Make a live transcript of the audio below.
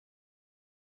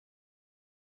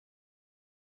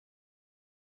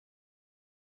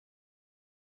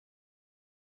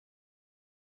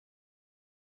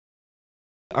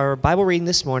Our Bible reading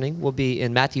this morning will be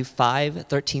in Matthew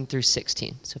 5:13 through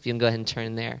 16. So if you can go ahead and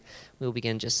turn there, we will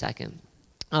begin in just a second.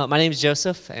 My name is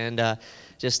Joseph, and I'm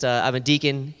a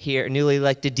deacon here, newly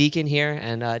elected deacon here,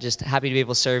 and just happy to be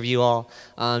able to serve you all,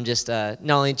 not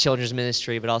only in children's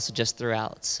ministry, but also just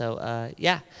throughout. So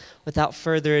without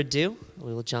further ado,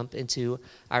 we will jump into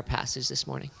our passage this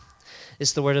morning.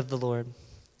 It's the word of the Lord.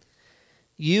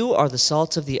 You are the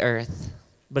salt of the earth,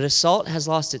 but if salt has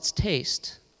lost its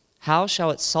taste, how shall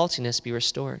its saltiness be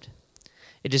restored?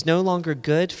 It is no longer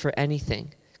good for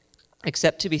anything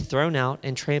except to be thrown out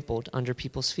and trampled under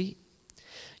people's feet.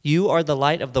 You are the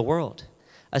light of the world.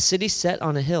 A city set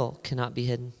on a hill cannot be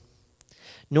hidden.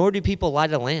 Nor do people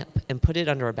light a lamp and put it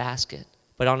under a basket,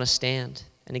 but on a stand,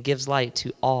 and it gives light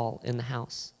to all in the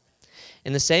house.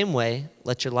 In the same way,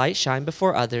 let your light shine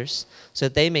before others, so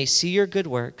that they may see your good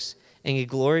works and give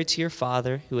glory to your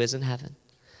Father who is in heaven.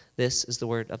 This is the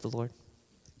word of the Lord.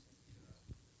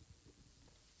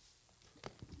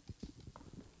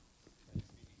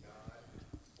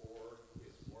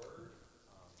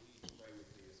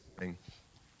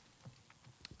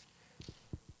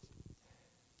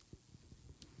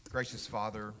 Gracious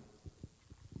Father,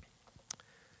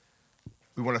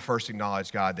 we want to first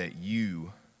acknowledge, God, that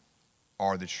you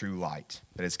are the true light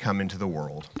that has come into the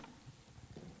world.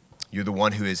 You're the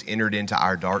one who has entered into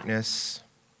our darkness,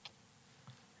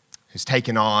 who's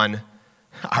taken on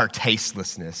our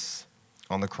tastelessness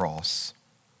on the cross.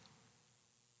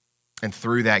 And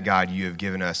through that, God, you have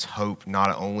given us hope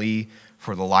not only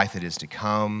for the life that is to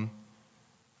come,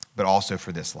 but also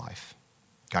for this life.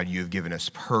 God, you have given us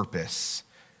purpose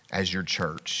as your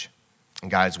church.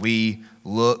 And God, as we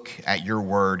look at your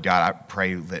word, God, I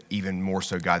pray that even more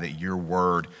so, God, that your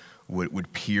word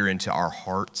would peer into our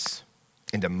hearts,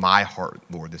 into my heart,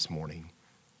 Lord, this morning.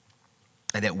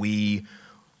 And that we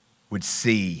would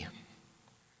see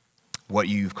what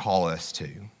you've called us to,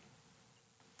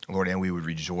 Lord, and we would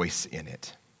rejoice in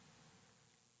it.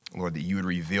 Lord, that you would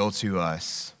reveal to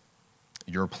us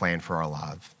your plan for our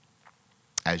life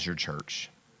as your church.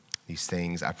 These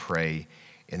things I pray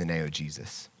in the name of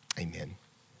Jesus. Amen.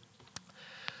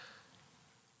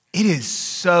 It is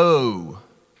so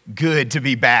good to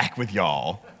be back with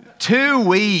y'all. 2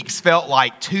 weeks felt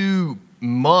like 2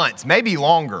 months, maybe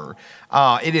longer.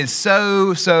 It is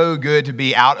so good to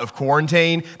be out of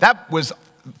quarantine. That was,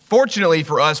 fortunately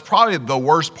for us, probably the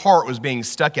worst part was being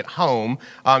stuck at home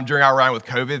during our round with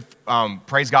COVID.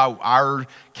 Praise God, our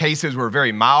cases were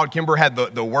very mild. Kimber had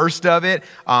the worst of it.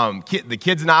 The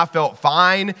kids and I felt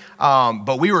fine,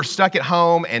 but we were stuck at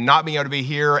home and not being able to be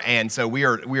here, and so we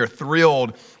are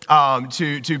thrilled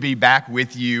to be back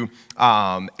with you.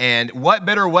 And what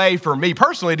better way for me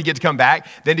personally to get to come back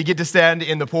than to get to stand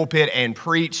in the pulpit and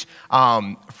preach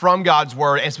from God's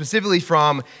word, and specifically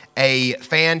from a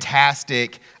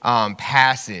fantastic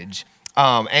passage.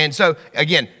 And so,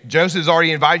 again, Joseph has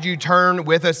already invited you to turn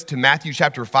with us to Matthew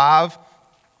chapter 5.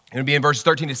 It's going to be in verses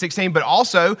 13 to 16, but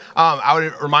also I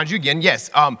would remind you again,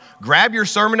 yes, grab your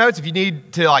sermon notes if you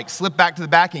need to slip back to the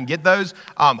back and get those.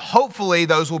 Hopefully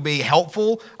those will be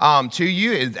helpful to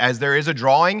you as there is a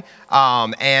drawing,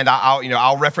 and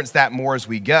I'll reference that more as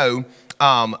we go.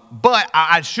 But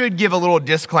I should give a little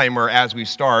disclaimer as we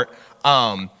start.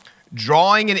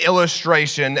 Drawing an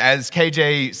illustration, as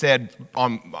KJ said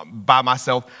by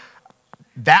myself,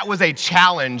 that was a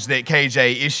challenge that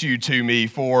KJ issued to me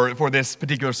for this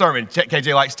particular sermon.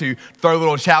 KJ likes to throw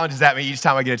little challenges at me each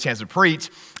time I get a chance to preach.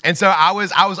 And so I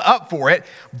was up for it.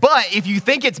 But if you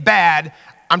think it's bad,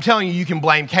 I'm telling you, you can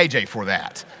blame KJ for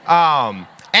that.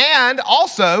 And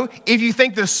also, if you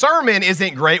think the sermon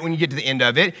isn't great when you get to the end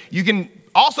of it, you can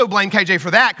also blame KJ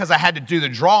for that because I had to do the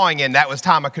drawing and that was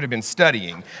time I could have been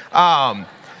studying.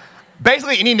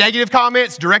 Basically, any negative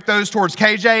comments, direct those towards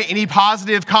KJ. Any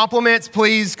positive compliments,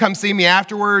 please come see me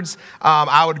afterwards.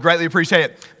 I would greatly appreciate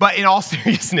it. But in all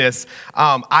seriousness,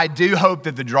 I do hope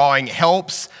that the drawing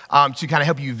helps to kind of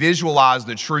help you visualize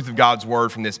the truth of God's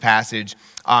word from this passage,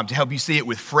 to help you see it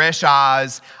with fresh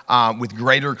eyes, with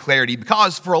greater clarity.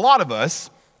 Because for a lot of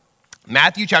us,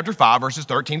 Matthew chapter 5, verses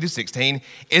 13 through 16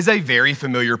 is a very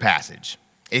familiar passage.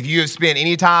 If you have spent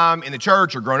any time in the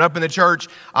church or grown up in the church,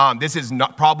 this is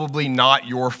probably not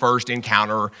your first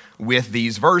encounter with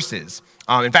these verses.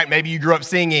 In fact, maybe you grew up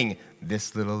singing,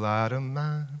 "This little light of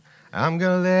mine, I'm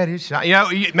going to let it shine."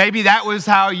 Maybe that was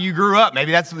how you grew up.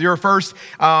 Maybe that's your first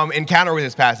encounter with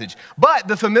this passage. But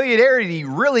the familiarity,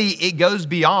 really, it goes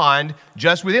beyond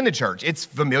just within the church. It's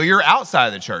familiar outside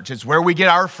of the church. It's where we get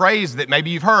our phrase that maybe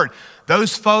you've heard.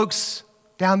 Those folks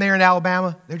down there in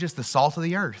Alabama, they're just the salt of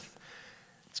the earth.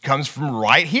 It comes from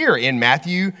right here in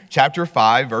Matthew chapter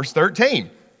 5, verse 13.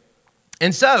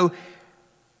 And so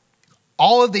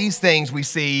all of these things we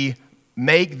see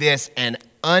make this an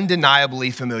undeniably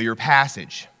familiar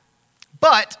passage.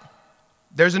 But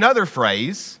there's another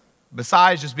phrase,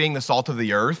 besides just being the salt of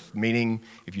the earth, meaning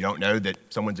if you don't know that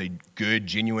someone's a good,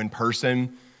 genuine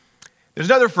person, there's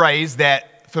another phrase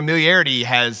that familiarity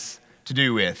has to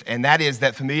do with, and that is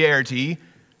that familiarity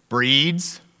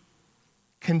breeds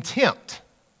contempt.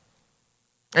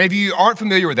 And if you aren't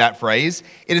familiar with that phrase,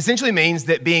 it essentially means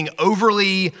that being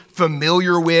overly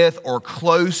familiar with or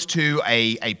close to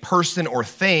a person or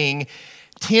thing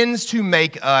tends to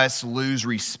make us lose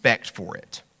respect for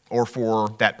it or for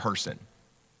that person.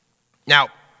 Now,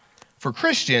 for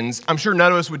Christians, I'm sure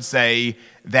none of us would say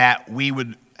that we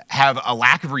would have a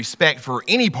lack of respect for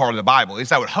any part of the Bible. At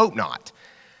least I would hope not.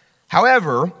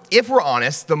 However, if we're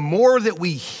honest, the more that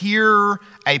we hear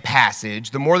a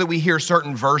passage, the more that we hear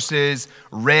certain verses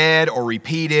read or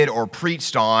repeated or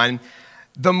preached on,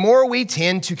 the more we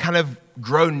tend to kind of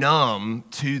grow numb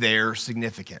to their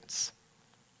significance.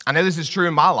 I know this is true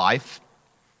in my life.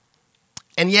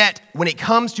 And yet, when it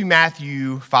comes to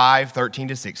Matthew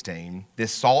 5:13-16,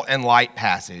 this salt and light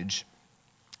passage,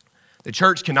 the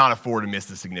church cannot afford to miss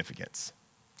the significance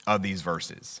of these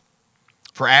verses.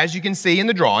 For as you can see in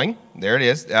the drawing, there it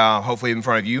is, hopefully in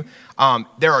front of you,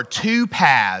 there are two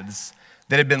paths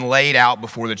that have been laid out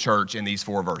before the church in these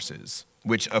 4 verses,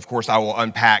 which of course I will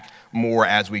unpack more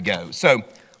as we go. So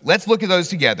let's look at those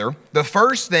together. The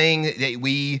first thing that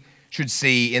we should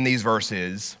see in these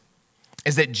verses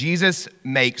is that Jesus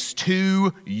makes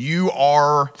 2 you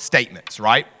are statements,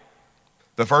 right?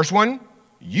 The first one,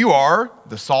 you are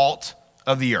the salt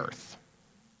of the earth.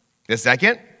 The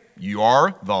second, you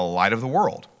are the light of the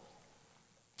world.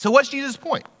 So what's Jesus'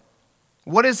 point?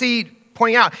 What is he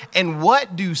pointing out? And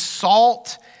what do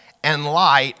salt and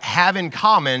light have in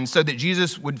common so that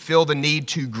Jesus would feel the need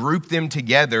to group them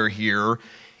together here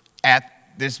at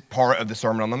this part of the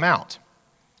Sermon on the Mount?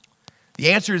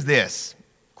 The answer is this.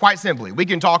 Quite simply, we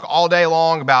can talk all day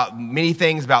long about many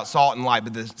things about salt and light,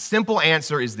 but the simple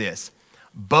answer is this.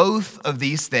 Both of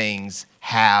these things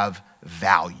have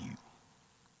value.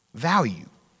 Value.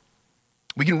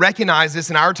 We can recognize this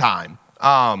in our time.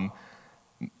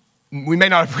 We may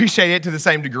not appreciate it to the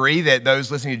same degree that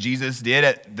those listening to Jesus did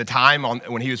at the time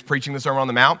when he was preaching the Sermon on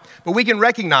the Mount, but we can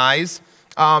recognize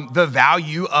the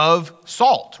value of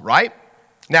salt, right?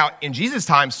 Now, in Jesus'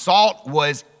 time, salt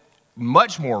was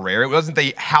much more rare. It wasn't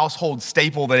the household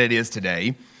staple that it is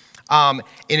today. And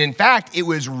in fact, it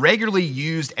was regularly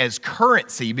used as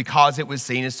currency because it was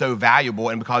seen as so valuable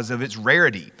and because of its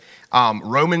rarity.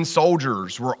 Roman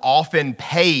soldiers were often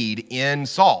paid in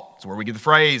salt. It's where we get the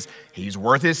phrase, he's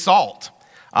worth his salt.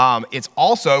 It's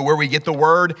also where we get the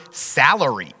word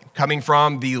salary, coming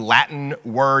from the Latin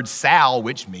word sal,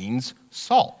 which means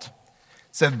salt.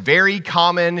 It's a very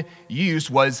common use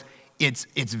was its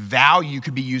value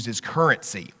could be used as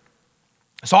currency.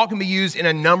 Salt can be used in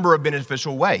a number of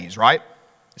beneficial ways, right?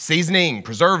 Seasoning,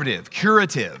 preservative,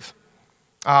 curative,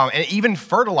 and even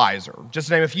fertilizer, just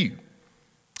to name a few.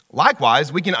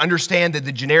 Likewise, we can understand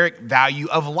the generic value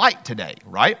of light today,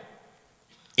 right?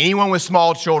 Anyone with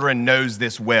small children knows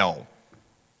this well.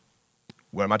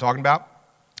 What am I talking about?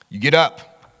 You get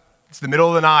up. It's the middle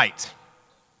of the night.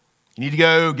 You need to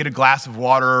go get a glass of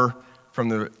water from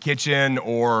the kitchen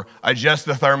or adjust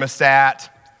the thermostat.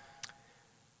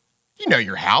 You know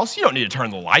your house. You don't need to turn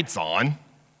the lights on.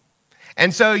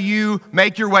 And so you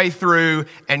make your way through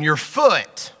and your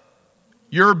foot,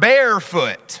 your bare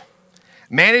foot,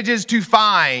 manages to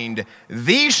find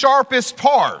the sharpest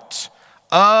part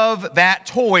of that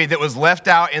toy that was left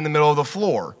out in the middle of the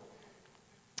floor.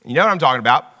 You know what I'm talking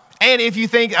about. And if you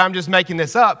think I'm just making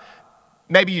this up,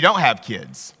 maybe you don't have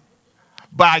kids.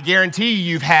 But I guarantee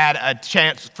you've had a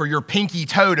chance for your pinky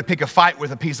toe to pick a fight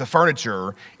with a piece of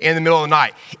furniture in the middle of the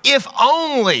night. If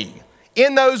only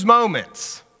in those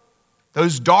moments,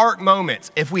 those dark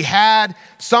moments, if we had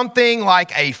something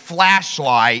like a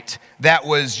flashlight that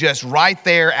was just right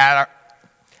there at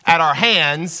our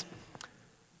hands,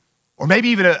 or maybe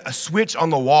even a switch on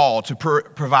the wall to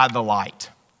provide the light.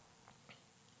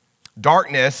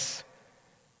 Darkness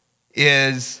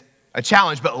is a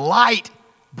challenge, but light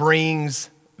brings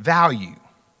value.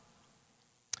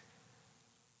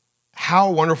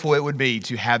 How wonderful it would be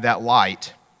to have that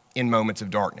light in moments of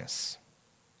darkness.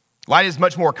 Light is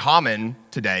much more common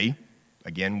today.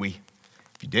 Again,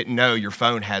 if you didn't know, your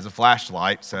phone has a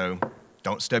flashlight, so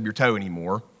don't stub your toe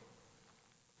anymore.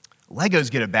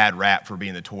 Legos get a bad rap for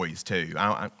being the toys too.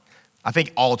 I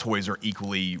think all toys are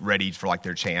equally ready for like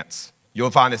their chance.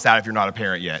 You'll find this out if you're not a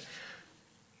parent yet.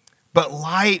 But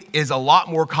light is a lot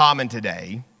more common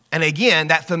today. And again,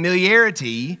 that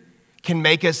familiarity can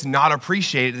make us not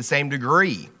appreciate it to the same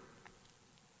degree.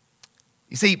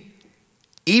 You see,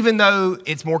 even though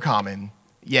it's more common,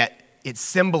 yet its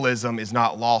symbolism is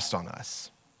not lost on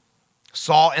us.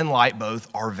 Salt and light both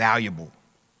are valuable.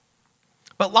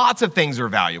 But lots of things are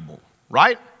valuable,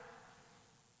 right?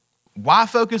 Why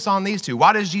focus on these two?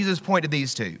 Why does Jesus point to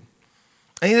these two?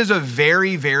 I think there's a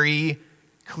very, very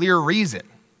clear reason.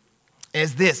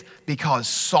 Is this: because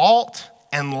salt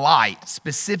and light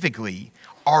specifically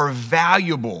are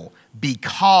valuable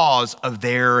because of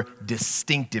their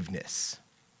distinctiveness.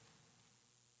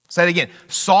 Say it again.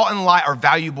 Salt and light are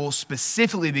valuable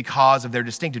specifically because of their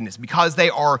distinctiveness, because they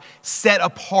are set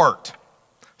apart.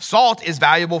 Salt is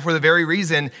valuable for the very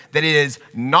reason that it is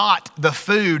not the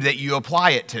food that you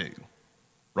apply it to,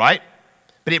 right?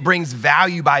 But it brings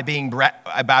value by being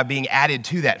added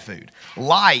to that food.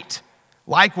 Light,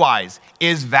 likewise,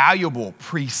 is valuable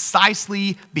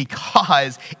precisely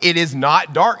because it is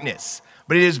not darkness,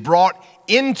 but it is brought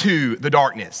into the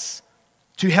darkness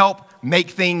to help make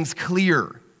things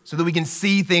clear so that we can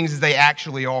see things as they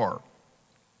actually are.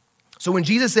 So when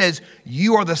Jesus says,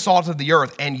 you are the salt of the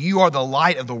earth and you are the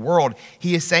light of the world,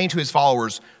 he is saying to his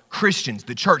followers, Christians,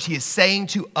 the church, he is saying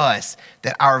to us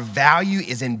that our value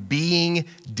is in being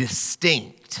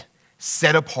distinct,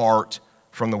 set apart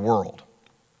from the world.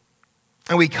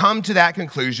 And we come to that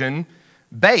conclusion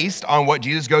based on what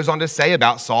Jesus goes on to say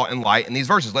about salt and light in these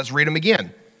verses. Let's read them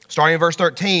again. Starting in verse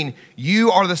 13, you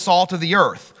are the salt of the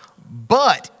earth.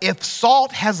 But if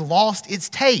salt has lost its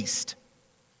taste,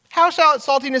 how shall its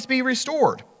saltiness be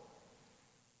restored?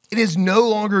 It is no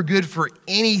longer good for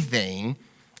anything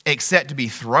except to be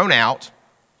thrown out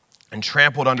and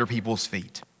trampled under people's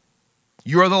feet.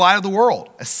 You are the light of the world.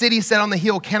 A city set on the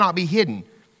hill cannot be hidden,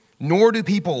 nor do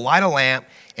people light a lamp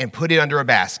and put it under a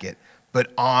basket,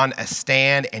 but on a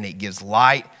stand, and it gives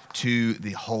light to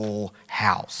the whole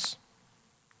house.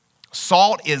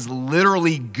 Salt is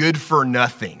literally good for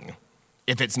nothing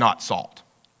if it's not salt.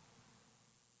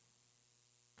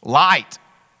 Light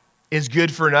is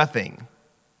good for nothing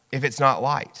if it's not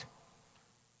light,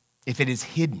 if it is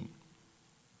hidden.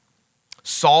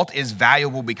 Salt is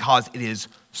valuable because it is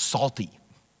salty,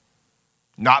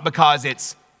 not because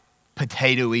it's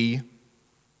potatoey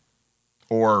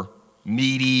or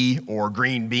meaty or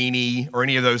green beany or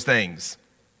any of those things.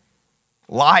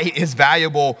 Light is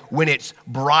valuable when it's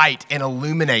bright and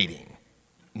illuminating,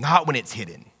 not when it's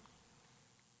hidden.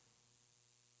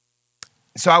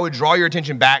 So I would draw your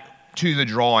attention back to the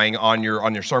drawing on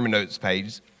your sermon notes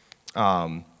page.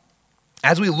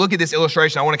 As we look at this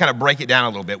illustration, I want to kind of break it down a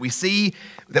little bit. We see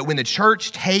that when the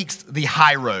church takes the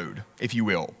high road, if you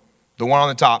will, the one on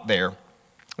the top there,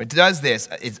 it does this,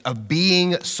 it's of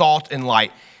being salt and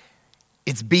light.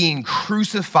 It's being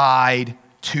crucified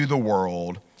to the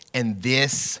world, and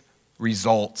this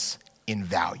results in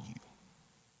value.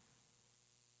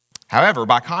 However,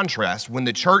 by contrast, when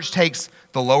the church takes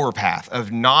the lower path of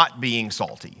not being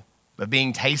salty, of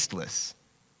being tasteless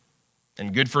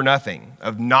and good for nothing,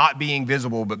 of not being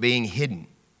visible but being hidden,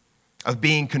 of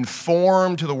being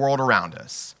conformed to the world around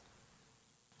us,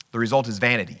 the result is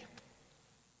vanity,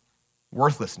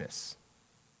 worthlessness,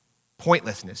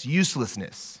 pointlessness,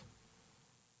 uselessness.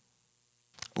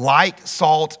 Like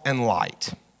salt and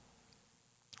light,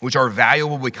 which are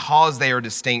valuable because they are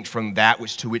distinct from that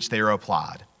to which they are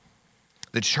applied.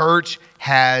 The church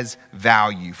has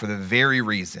value for the very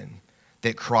reason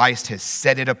that Christ has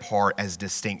set it apart as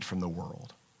distinct from the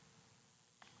world.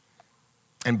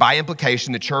 And by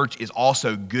implication, the church is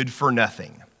also good for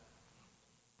nothing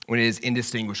when it is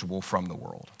indistinguishable from the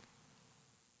world.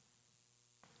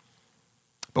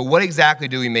 But what exactly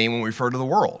do we mean when we refer to the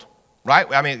world? Right?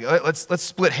 I mean, let's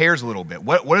split hairs a little bit.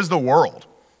 What is the world?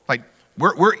 Like,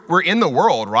 we're in the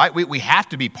world, right? We have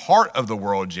to be part of the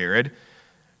world, Jared.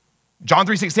 John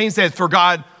 3:16 says, "For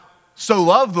God so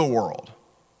loved the world."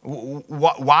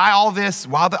 Why all this?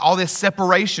 Why all this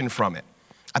separation from it?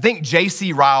 I think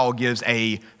J.C. Ryle gives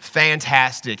a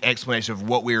fantastic explanation of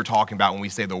what we are talking about when we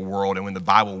say the world and when the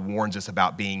Bible warns us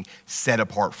about being set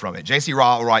apart from it. J.C.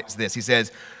 Ryle writes this. He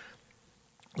says,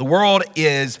 "The world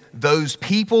is those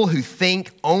people who think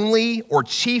only or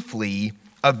chiefly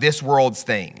of this world's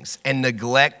things and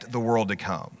neglect the world to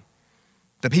come.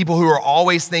 The people who are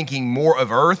always thinking more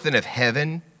of earth than of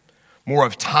heaven, more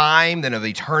of time than of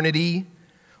eternity,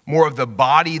 more of the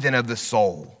body than of the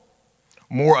soul,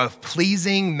 more of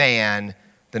pleasing man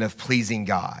than of pleasing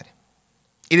God.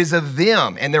 It is of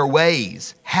them and their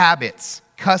ways, habits,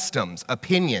 customs,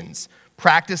 opinions,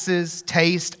 practices,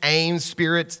 taste, aims,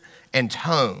 spirits, and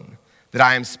tone that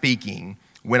I am speaking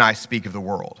when I speak of the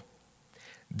world.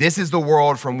 This is the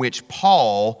world from which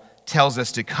Paul tells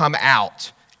us to come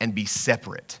out and be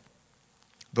separate.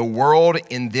 The world,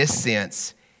 in this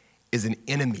sense, is an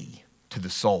enemy to the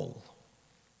soul.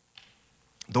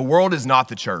 The world is not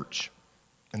the church,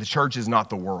 and the church is not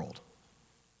the world.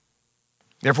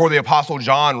 Therefore, the Apostle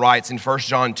John writes in 1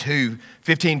 John 2,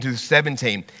 15 through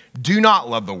 17, "Do not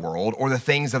love the world or the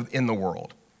things in the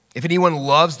world. If anyone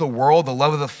loves the world, the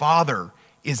love of the Father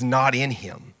is not in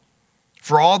him.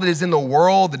 For all that is in the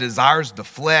world, the desires of the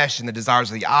flesh and the desires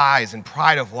of the eyes and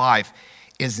pride of life,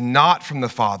 is not from the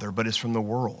Father, but is from the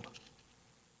world.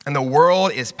 And the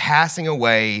world is passing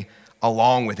away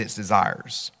along with its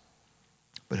desires.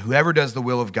 But whoever does the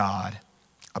will of God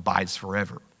abides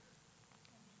forever."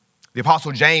 The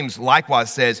Apostle James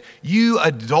likewise says, "You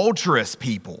adulterous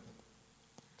people,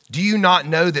 do you not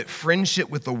know that friendship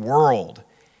with the world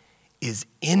is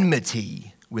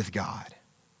enmity with God?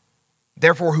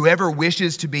 Therefore, whoever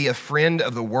wishes to be a friend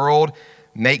of the world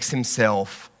makes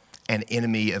himself an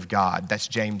enemy of God." That's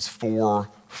James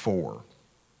 4:4.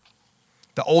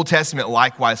 The Old Testament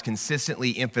likewise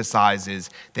consistently emphasizes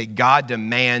that God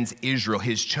demands Israel,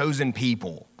 his chosen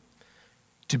people,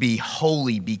 to be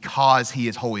holy because he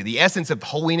is holy. The essence of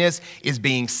holiness is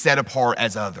being set apart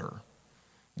as other.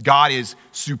 God is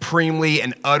supremely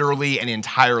and utterly and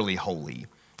entirely holy,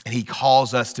 and he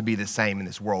calls us to be the same in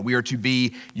this world. We are to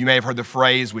be, you may have heard the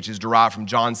phrase, which is derived from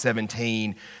John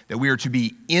 17, that we are to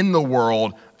be in the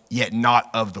world, yet not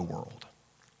of the world.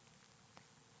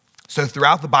 So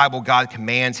throughout the Bible, God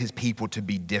commands his people to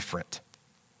be different.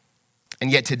 And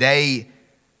yet today,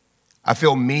 I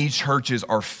feel many churches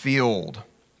are filled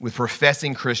with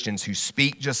professing Christians who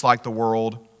speak just like the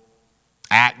world,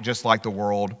 act just like the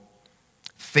world,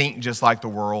 think just like the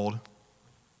world,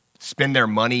 spend their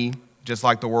money just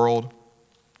like the world,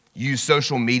 use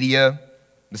social media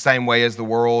the same way as the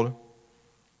world,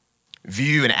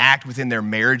 view and act within their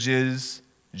marriages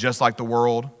just like the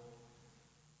world,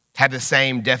 have the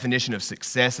same definition of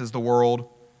success as the world,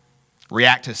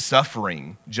 react to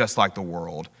suffering just like the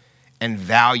world, and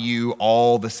value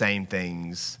all the same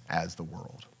things as the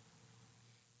world.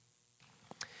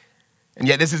 And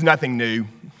yet this is nothing new.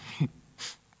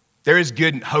 There is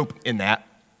good hope in that.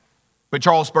 But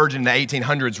Charles Spurgeon in the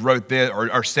 1800s wrote this,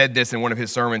 or said this in one of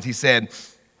his sermons. He said,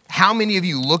 "How many of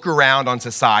you look around on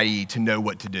society to know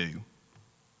what to do?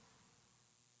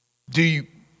 Do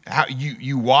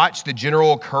you watch the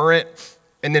general current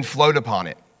and then float upon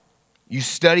it? You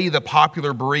study the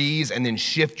popular breeze and then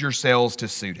shift your sails to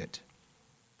suit it.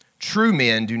 True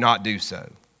men do not do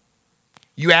so.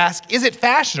 You ask, is it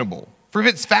fashionable? For if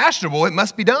it's fashionable, it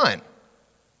must be done.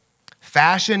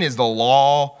 Fashion is the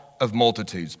law of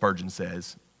multitudes," Spurgeon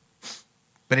says,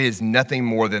 "but it is nothing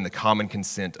more than the common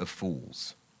consent of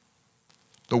fools.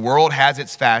 The world has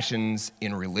its fashions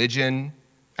in religion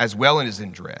as well as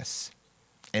in dress,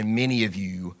 and many of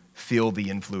you feel the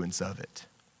influence of it."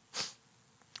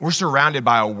 We're surrounded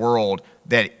by a world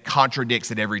that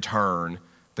contradicts at every turn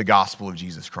the gospel of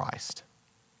Jesus Christ.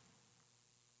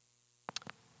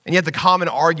 And yet the common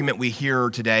argument we hear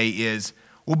today is,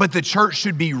 well, but the church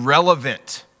should be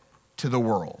relevant to the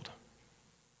world.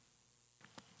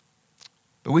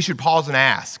 But we should pause and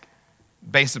ask,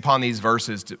 based upon these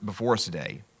verses before us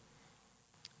today,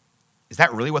 is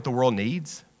that really what the world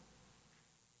needs?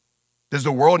 Does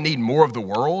the world need more of the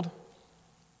world?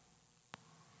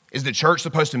 Is the church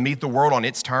supposed to meet the world on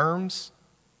its terms?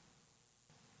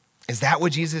 Is that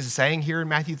what Jesus is saying here in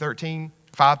Matthew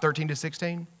 5:13 to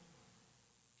 16?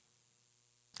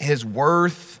 It is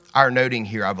worth our noting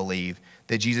here, I believe,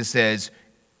 that Jesus says,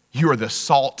 you are the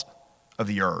salt of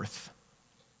the earth,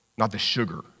 not the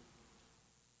sugar.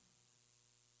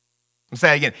 I'll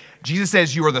say it again. Jesus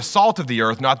says you are the salt of the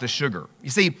earth, not the sugar. You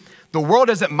see, the world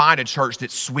doesn't mind a church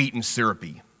that's sweet and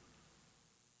syrupy,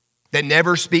 that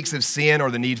never speaks of sin or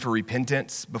the need for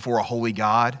repentance before a holy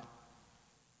God,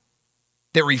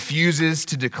 that refuses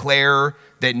to declare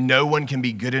that no one can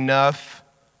be good enough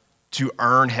to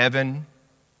earn heaven,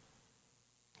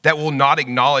 that will not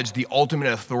acknowledge the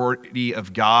ultimate authority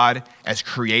of God as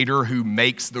creator who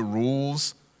makes the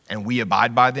rules and we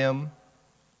abide by them.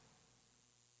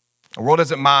 The world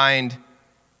doesn't mind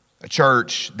a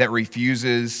church that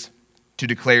refuses to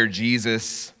declare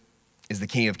Jesus is the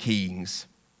King of Kings,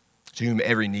 to whom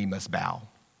every knee must bow.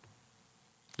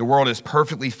 The world is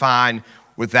perfectly fine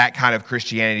with that kind of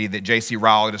Christianity that J.C.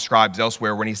 Ryle describes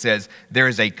elsewhere when he says, there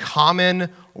is a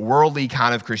common worldly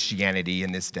kind of Christianity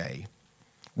in this day,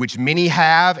 which many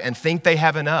have and think they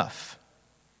have enough.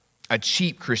 A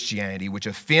cheap Christianity which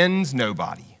offends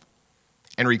nobody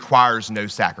and requires no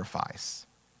sacrifice,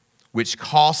 which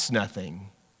costs nothing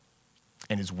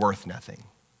and is worth nothing.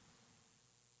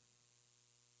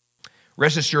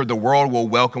 Rest assured, the world will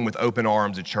welcome with open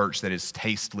arms a church that is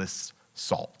tasteless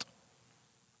salt.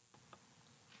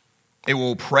 It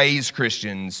will praise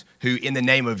Christians who, in the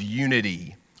name of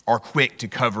unity, are quick to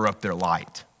cover up their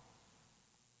light.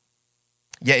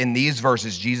 Yet in these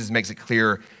verses, Jesus makes it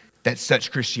clear that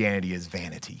such Christianity is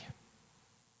vanity.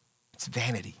 It's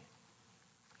vanity.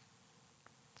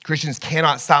 Christians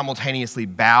cannot simultaneously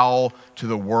bow to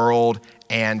the world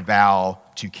and bow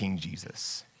to King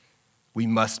Jesus. We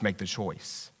must make the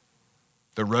choice.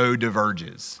 The road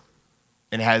diverges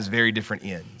and has very different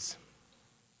ends.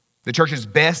 The church's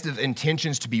best of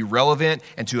intentions to be relevant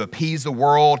and to appease the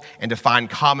world and to find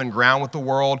common ground with the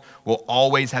world will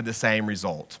always have the same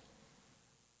result: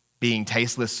 being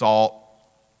tasteless salt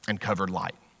and covered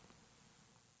light.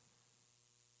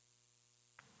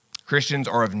 Christians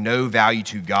are of no value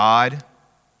to God,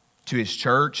 to his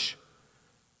church,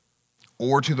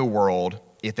 or to the world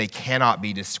if they cannot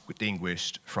be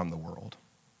distinguished from the world.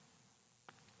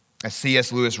 As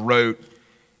C.S. Lewis wrote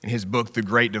in his book, The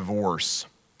Great Divorce,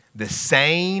 the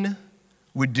sane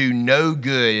would do no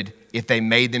good if they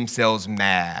made themselves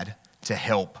mad to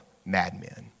help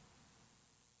madmen.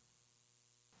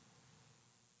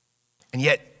 And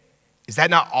yet, is that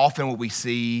not often what we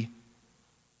see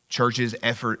churches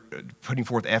putting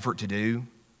forth effort to do?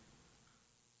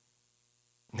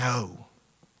 No.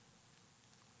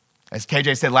 As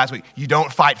KJ said last week, you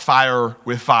don't fight fire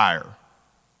with fire.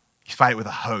 You fight it with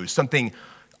a hose, something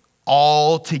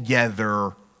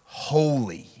altogether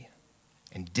holy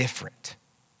and different.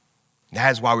 And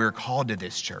that is why we were called to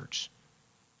this church.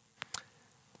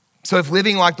 So if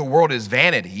living like the world is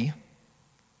vanity,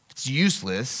 it's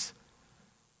useless,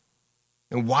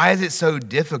 then why is it so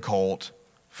difficult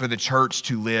for the church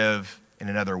to live in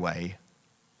another way,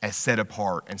 as set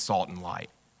apart and salt and light?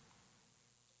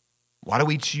 Why do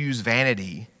we choose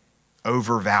vanity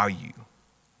over value?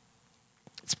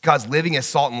 It's because living as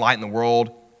salt and light in the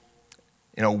world,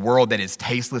 in a world that is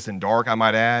tasteless and dark, I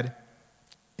might add,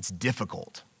 it's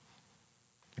difficult.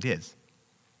 It is.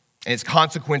 And its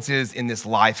consequences in this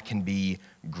life can be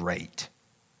great.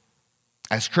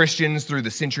 As Christians through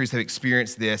the centuries have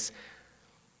experienced this,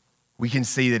 we can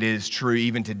see that it is true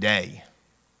even today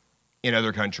in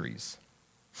other countries.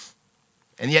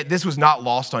 And yet this was not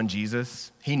lost on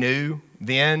Jesus. He knew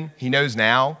then, he knows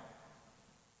now.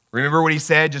 Remember what he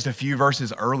said just a few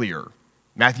verses earlier,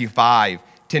 Matthew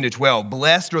 5:10-12.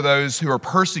 Blessed are those who are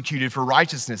persecuted for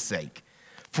righteousness' sake,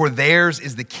 for theirs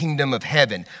is the kingdom of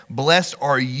heaven. Blessed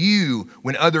are you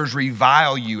when others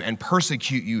revile you and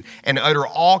persecute you and utter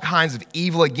all kinds of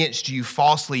evil against you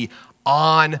falsely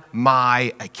on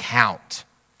my account.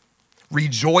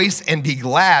 Rejoice and be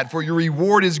glad, for your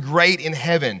reward is great in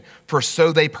heaven, for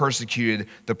so they persecuted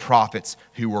the prophets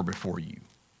who were before you.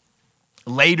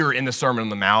 Later in the Sermon on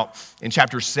the Mount, in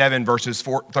chapter 7, verses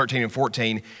 13 and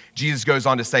 14, Jesus goes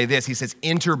on to say this. He says,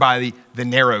 enter by the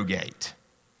narrow gate.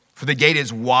 For the gate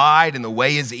is wide and the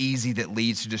way is easy that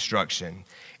leads to destruction.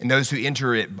 And those who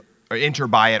enter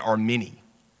by it are many.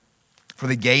 For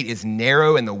the gate is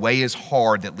narrow and the way is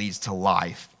hard that leads to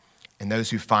life. And those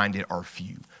who find it are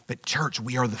few. But church,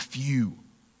 we are the few.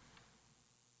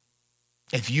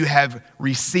 If you have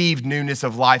received newness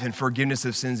of life and forgiveness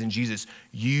of sins in Jesus,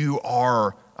 you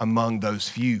are among those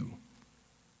few.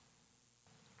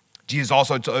 Jesus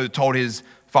also told his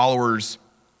followers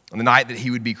on the night that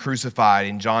he would be crucified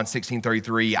in John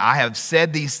 16:33, I have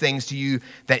said these things to you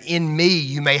that in me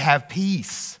you may have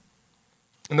peace.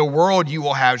 In the world you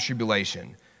will have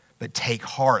tribulation, but take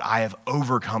heart, I have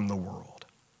overcome the world.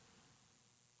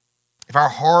 If our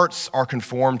hearts are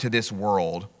conformed to this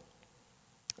world,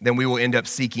 then we will end up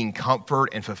seeking comfort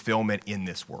and fulfillment in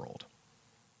this world.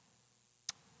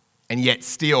 And yet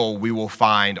still we will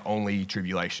find only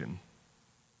tribulation.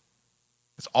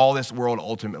 That's all this world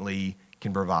ultimately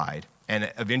can provide.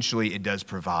 And eventually it does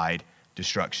provide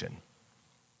destruction.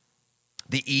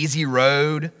 The easy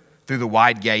road through the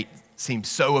wide gate seems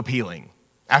so appealing.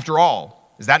 After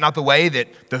all, is that not the way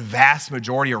that the vast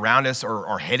majority around us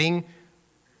are heading,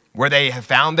 where they have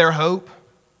found their hope?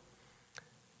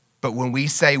 But when we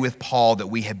say with Paul that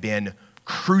we have been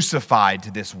crucified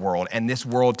to this world and this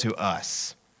world to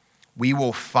us, we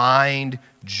will find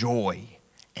joy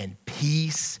and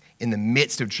peace in the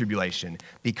midst of tribulation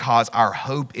because our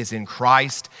hope is in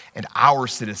Christ and our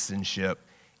citizenship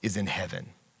is in heaven.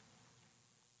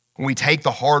 When we take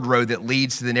the hard road that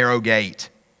leads to the narrow gate,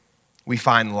 we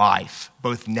find life,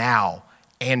 both now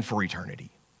and for eternity.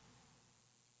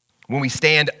 When we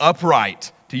stand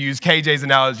upright, to use KJ's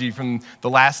analogy from the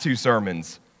last two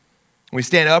sermons, when we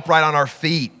stand upright on our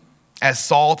feet as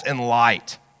salt and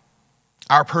light,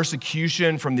 our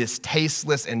persecution from this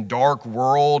tasteless and dark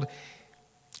world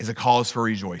is a cause for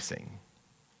rejoicing.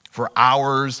 For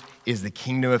ours is the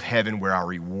kingdom of heaven where our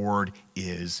reward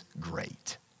is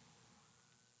great.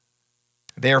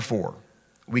 Therefore,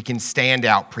 we can stand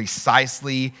out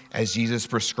precisely as Jesus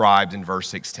prescribed in verse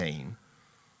 16.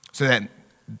 So that,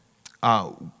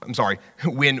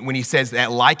 when he says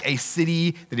that like a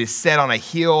city that is set on a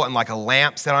hill and like a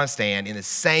lamp set on a stand, in the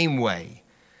same way,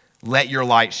 let your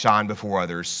light shine before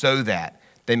others so that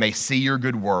they may see your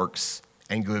good works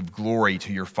and give glory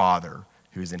to your Father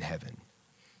who is in heaven.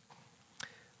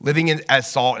 Living as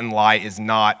salt and light is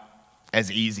not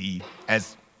as easy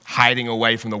as hiding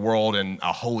away from the world in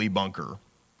a holy bunker.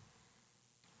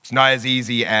 It's not as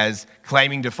easy as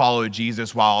claiming to follow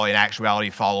Jesus while in actuality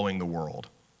following the world.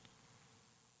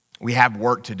 We have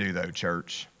work to do, though,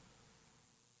 church.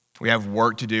 We have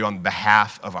work to do on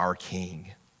behalf of our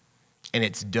King. And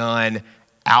it's done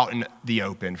out in the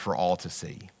open for all to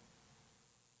see.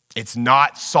 It's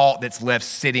not salt that's left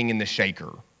sitting in the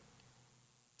shaker.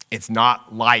 It's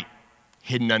not light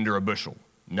hidden under a bushel.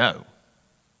 No.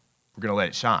 We're going to let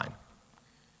it shine.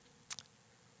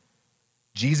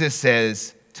 Jesus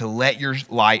says to let your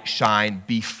light shine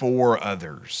before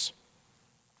others.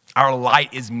 Our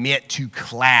light is meant to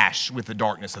clash with the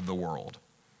darkness of the world,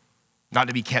 not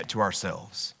to be kept to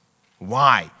ourselves.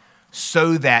 Why?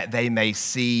 So that they may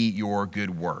see your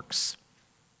good works.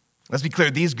 Let's be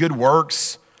clear, these good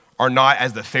works are not,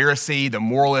 as the Pharisee, the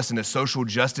moralist, and the social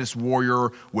justice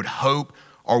warrior would hope,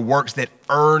 are works that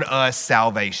earn us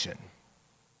salvation.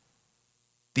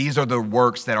 These are the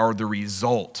works that are the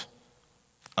result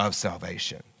of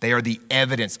salvation. They are the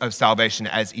evidence of salvation,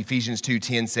 as Ephesians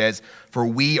 2:10 says, for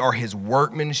we are his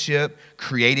workmanship,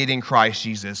 created in Christ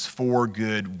Jesus for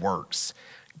good works,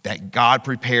 that God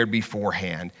prepared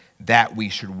beforehand, that we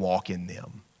should walk in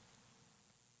them.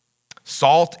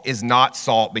 Salt is not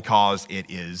salt because it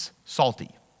is salty.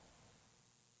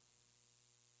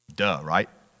 Duh, right?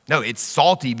 No, it's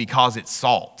salty because it's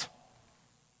salt.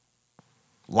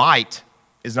 Light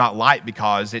is not light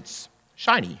because it's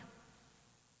shiny.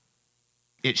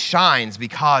 It shines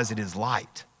because it is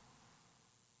light.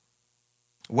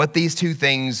 What these two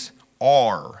things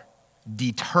are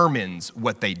determines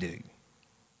what they do.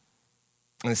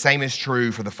 And the same is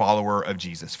true for the follower of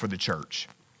Jesus, for the church.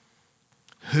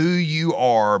 Who you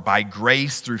are by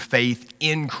grace through faith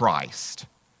in Christ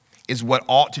is what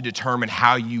ought to determine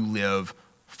how you live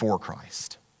for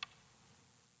Christ.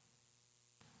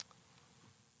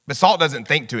 But salt doesn't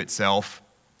think to itself,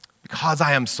 because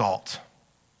I am salt,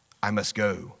 I must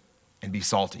go and be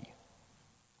salty.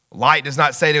 Light does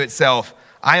not say to itself,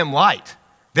 I am light,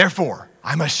 therefore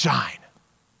I must shine.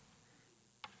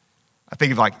 I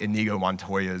think of like Inigo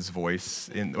Montoya's voice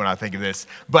when I think of this,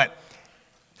 but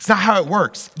it's not how it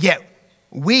works. Yet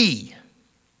we,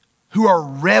 who are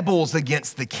rebels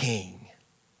against the King,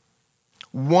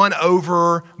 won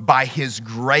over by his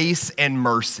grace and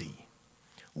mercy,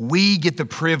 we get the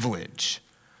privilege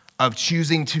of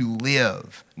choosing to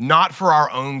live, not for our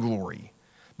own glory,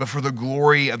 but for the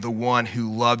glory of the one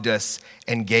who loved us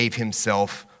and gave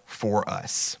himself for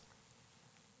us.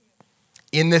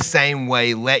 In the same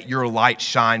way, let your light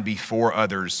shine before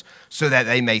others so that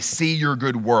they may see your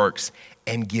good works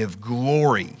and give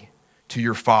glory to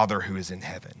your Father who is in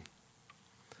heaven.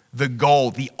 The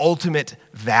goal, the ultimate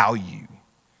value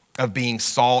of being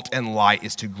salt and light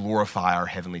is to glorify our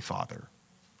Heavenly Father.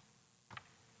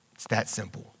 It's that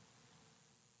simple.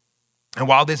 And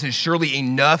while this is surely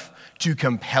enough to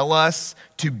compel us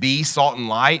to be salt and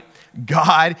light,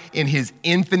 God, in his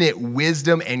infinite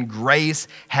wisdom and grace,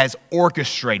 has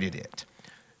orchestrated it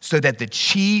so that the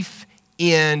chief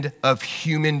end of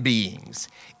human beings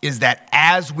is that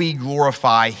as we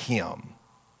glorify him,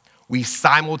 we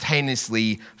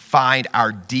simultaneously find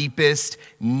our deepest,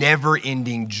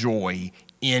 never-ending joy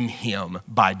in him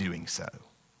by doing so.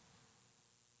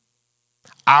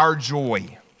 Our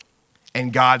joy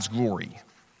and God's glory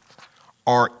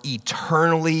are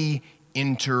eternally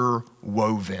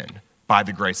interwoven by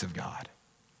the grace of God.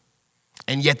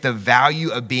 And yet the value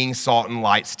of being salt and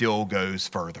light still goes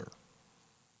further.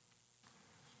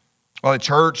 While the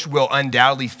church will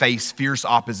undoubtedly face fierce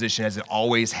opposition as it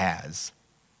always has,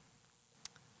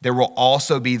 there will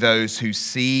also be those who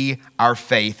see our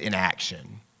faith in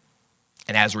action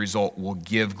and as a result will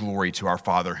give glory to our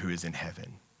Father who is in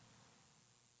heaven.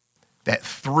 That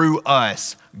through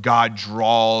us, God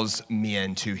draws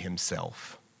men to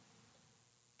himself.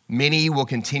 Many will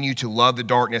continue to love the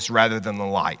darkness rather than the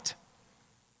light.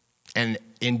 And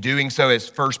in doing so, as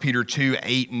 1 Peter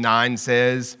 2:8-9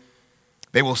 says,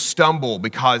 they will stumble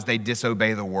because they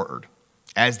disobey the word,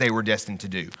 as they were destined to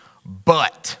do.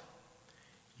 But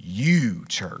you,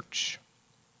 church,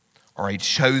 are a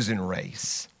chosen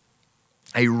race,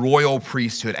 a royal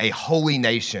priesthood, a holy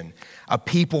nation, a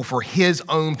people for his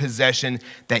own possession,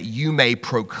 that you may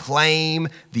proclaim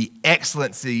the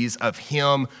excellencies of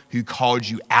him who called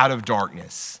you out of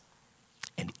darkness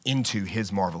and into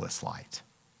his marvelous light.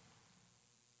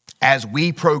 As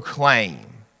we proclaim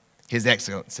his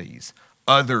excellencies,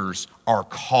 others are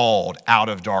called out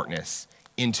of darkness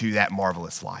into that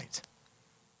marvelous light.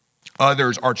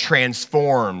 Others are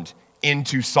transformed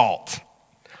into salt.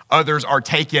 Others are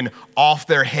taken off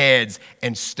their heads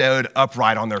and stood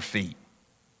upright on their feet.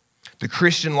 The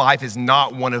Christian life is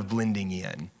not one of blending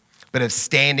in, but of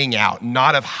standing out,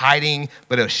 not of hiding,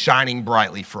 but of shining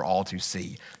brightly for all to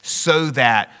see, so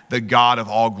that the God of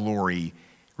all glory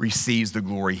receives the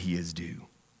glory he is due.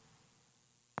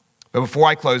 But before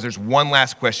I close, there's one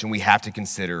last question we have to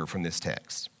consider from this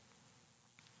text.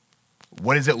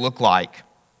 What does it look like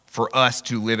for us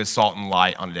to live as salt and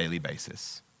light on a daily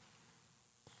basis?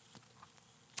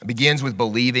 It begins with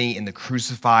believing in the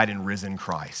crucified and risen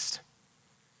Christ.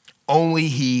 Only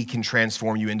he can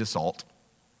transform you into salt.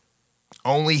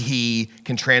 Only he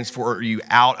can transfer you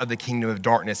out of the kingdom of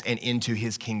darkness and into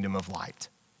his kingdom of light.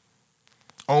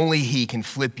 Only he can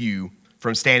flip you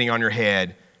from standing on your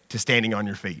head to standing on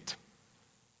your feet.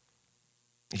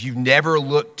 If you've never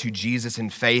looked to Jesus in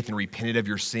faith and repented of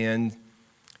your sin,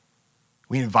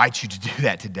 we invite you to do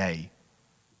that today.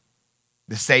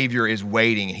 The Savior is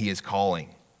waiting and he is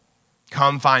calling.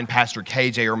 Come find Pastor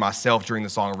KJ or myself during the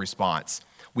song of response.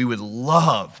 We would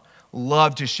love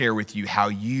to share with you how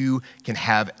you can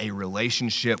have a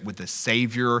relationship with the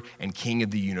Savior and King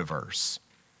of the universe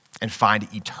and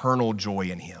find eternal joy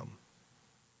in him.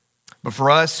 But for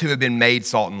us who have been made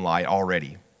salt and light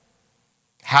already,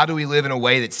 how do we live in a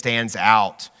way that stands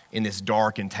out in this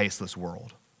dark and tasteless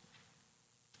world?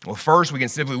 Well, first, we can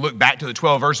simply look back to the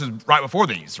 12 verses right before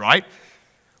these, right?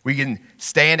 We can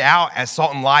stand out as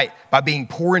salt and light by being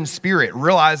poor in spirit,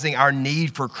 realizing our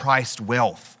need for Christ's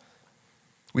wealth.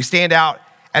 We stand out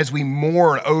as we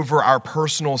mourn over our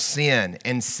personal sin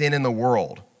and sin in the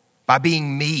world, by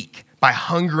being meek, by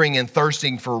hungering and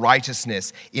thirsting for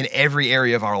righteousness in every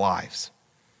area of our lives,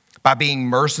 by being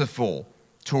merciful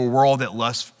to a world that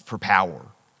lusts for power,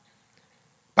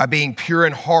 by being pure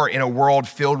in heart in a world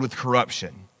filled with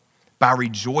corruption, by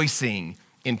rejoicing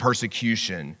in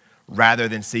persecution rather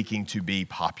than seeking to be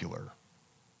popular.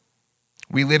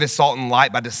 We live as salt and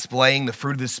light by displaying the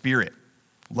fruit of the Spirit: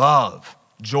 love,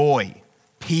 joy,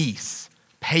 peace,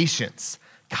 patience,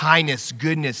 kindness,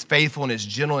 goodness, faithfulness,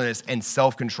 gentleness, and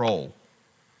self-control.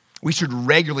 We should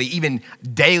regularly, even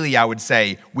daily, I would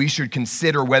say, we should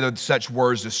consider whether such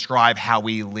words describe how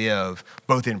we live,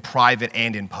 both in private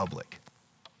and in public.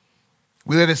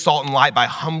 We live as salt and light by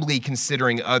humbly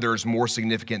considering others more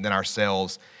significant than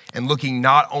ourselves and looking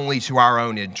not only to our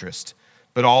own interest,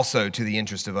 but also to the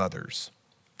interest of others.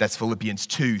 That's Philippians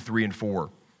 2, 3, and 4.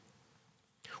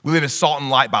 We live as salt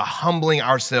and light by humbling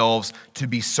ourselves to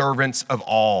be servants of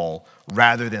all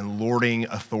rather than lording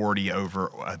authority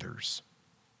over others.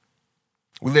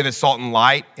 We live as salt and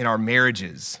light in our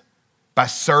marriages by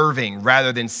serving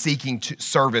rather than seeking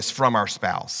service from our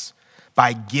spouse,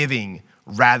 by giving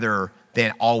rather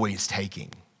than always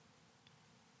taking.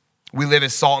 We live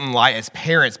as salt and light as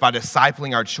parents by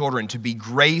discipling our children to be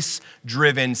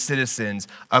grace-driven citizens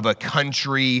of a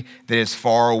country that is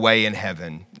far away in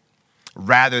heaven,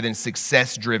 rather than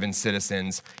success-driven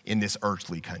citizens in this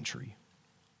earthly country.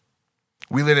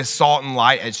 We live as salt and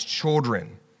light as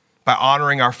children by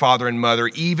honoring our father and mother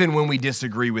even when we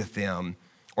disagree with them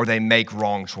or they make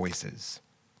wrong choices.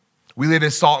 We live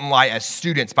as salt and light as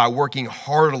students by working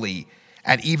heartily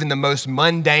at even the most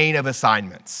mundane of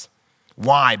assignments.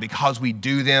 Why? Because we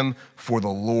do them for the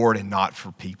Lord and not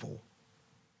for people.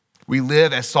 We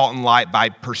live as salt and light by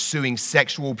pursuing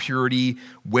sexual purity,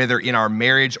 whether in our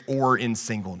marriage or in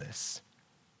singleness.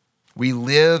 We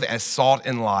live as salt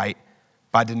and light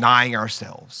by denying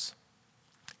ourselves,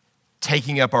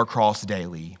 taking up our cross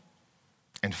daily,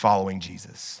 and following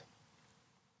Jesus.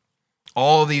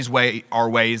 All of these are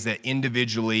ways that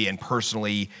individually and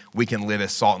personally we can live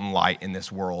as salt and light in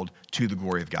this world to the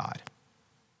glory of God.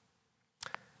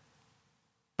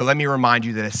 But let me remind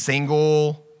you that a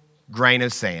single grain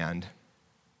of sand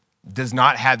does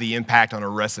not have the impact on a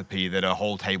recipe that a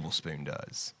whole tablespoon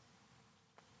does.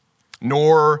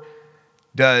 Nor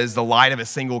does the light of a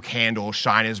single candle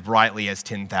shine as brightly as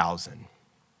 10,000.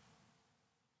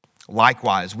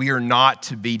 Likewise, we are not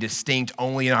to be distinct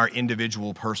only in our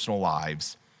individual personal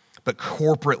lives, but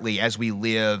corporately as we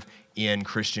live in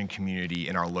Christian community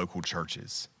in our local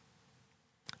churches.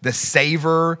 The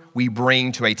savor we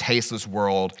bring to a tasteless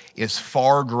world is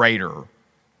far greater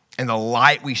And the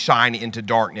light we shine into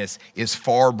darkness is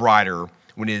far brighter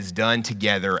when it is done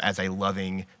together as a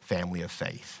loving family of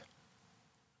faith.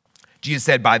 Jesus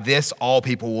said, by this all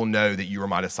people will know that you are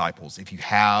my disciples, if you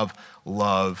have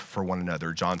love for one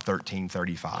another. John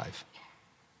 13:35.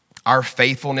 Our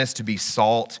faithfulness to be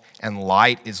salt and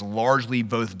light is largely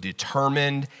both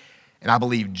determined and I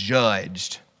believe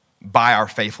judged by our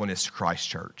faithfulness to Christ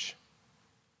Church.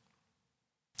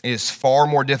 It is far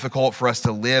more difficult for us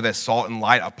to live as salt and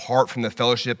light apart from the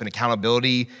fellowship and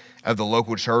accountability of the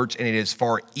local church, and it is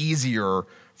far easier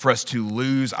for us to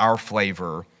lose our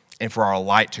flavor and for our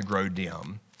light to grow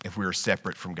dim if we are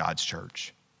separate from God's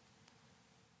church.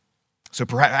 So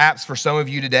perhaps for some of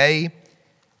you today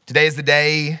is the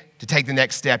day to take the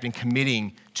next step in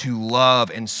committing to love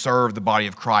and serve the body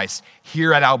of Christ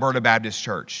here at Alberta Baptist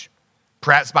Church.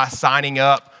 Perhaps by signing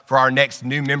up for our next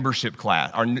new membership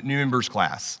class, our new members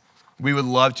class. We would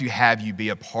love to have you be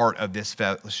a part of this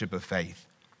fellowship of faith.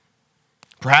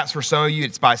 Perhaps for some of you,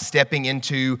 it's by stepping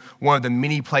into one of the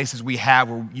many places we have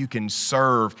where you can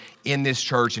serve in this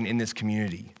church and in this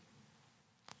community.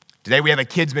 Today we have a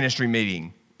kids ministry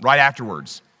meeting right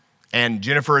afterwards. And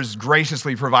Jennifer has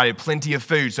graciously provided plenty of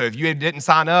food. So if you didn't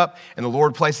sign up and the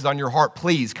Lord places on your heart,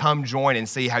 please come join and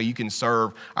see how you can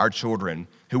serve our children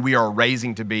who we are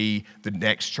raising to be the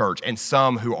next church, and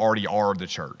some who already are the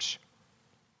church.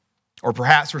 Or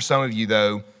perhaps for some of you,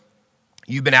 though,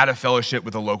 you've been out of fellowship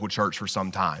with a local church for some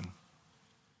time.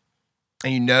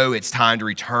 And you know it's time to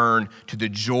return to the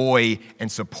joy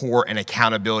and support and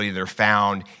accountability that are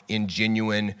found in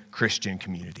genuine Christian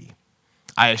community.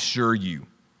 I assure you,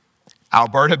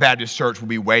 Alberta Baptist Church will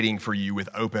be waiting for you with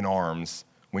open arms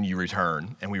when you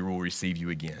return, and we will receive you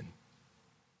again.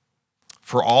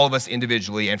 For all of us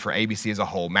individually and for ABC as a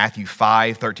whole, Matthew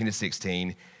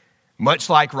 5:13-16, much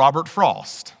like Robert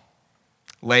Frost,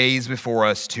 lays before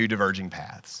us two diverging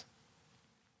paths.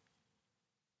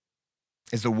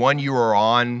 Is the one you are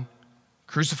on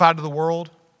crucified to the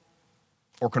world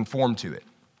or conformed to it?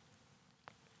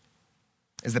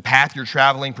 Is the path you're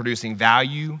traveling producing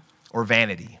value or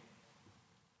vanity?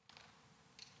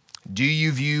 Do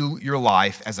you view your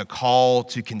life as a call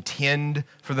to contend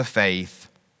for the faith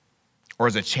or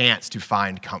as a chance to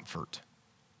find comfort?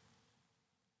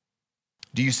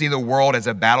 Do you see the world as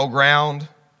a battleground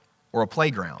or a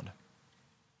playground?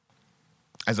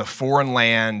 As a foreign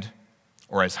land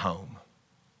or as home?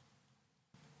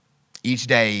 Each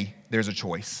day, there's a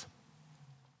choice.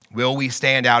 Will we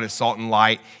stand out as salt and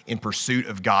light in pursuit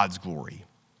of God's glory?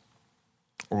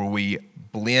 Or will we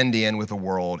blend in with the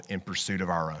world in pursuit of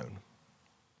our own?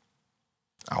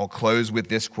 I'll close with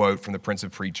this quote from the Prince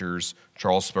of Preachers,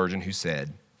 Charles Spurgeon, who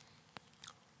said,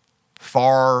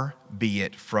 "Far be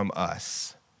it from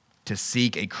us to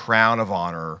seek a crown of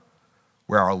honor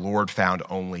where our Lord found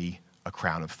only a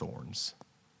crown of thorns."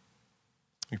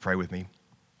 Will you pray with me?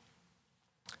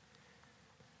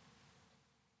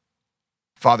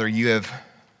 Father, you have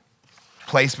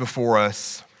placed before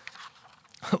us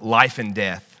life and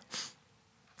death,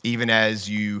 even as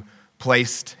you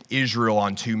placed Israel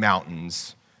on two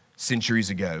mountains centuries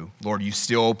ago. Lord, you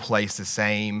still place the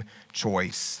same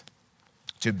choice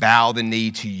to bow the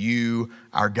knee to you,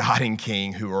 our God and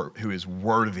King, who is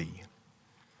worthy,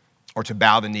 or to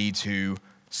bow the knee to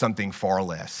something far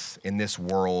less in this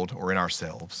world or in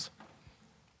ourselves.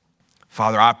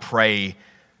 Father, I pray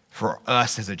for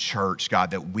us as a church,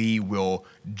 God, that we will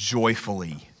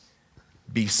joyfully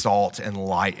be salt and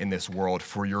light in this world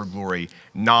for your glory,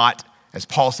 not, as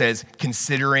Paul says,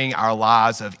 considering our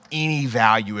lives of any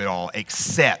value at all,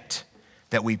 except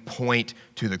that we point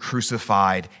to the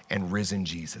crucified and risen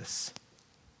Jesus.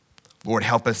 Lord,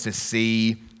 help us to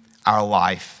see our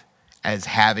life as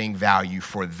having value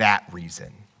for that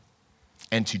reason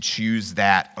and to choose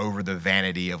that over the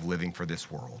vanity of living for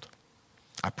this world.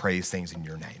 I pray these things in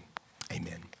your name.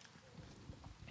 Amen.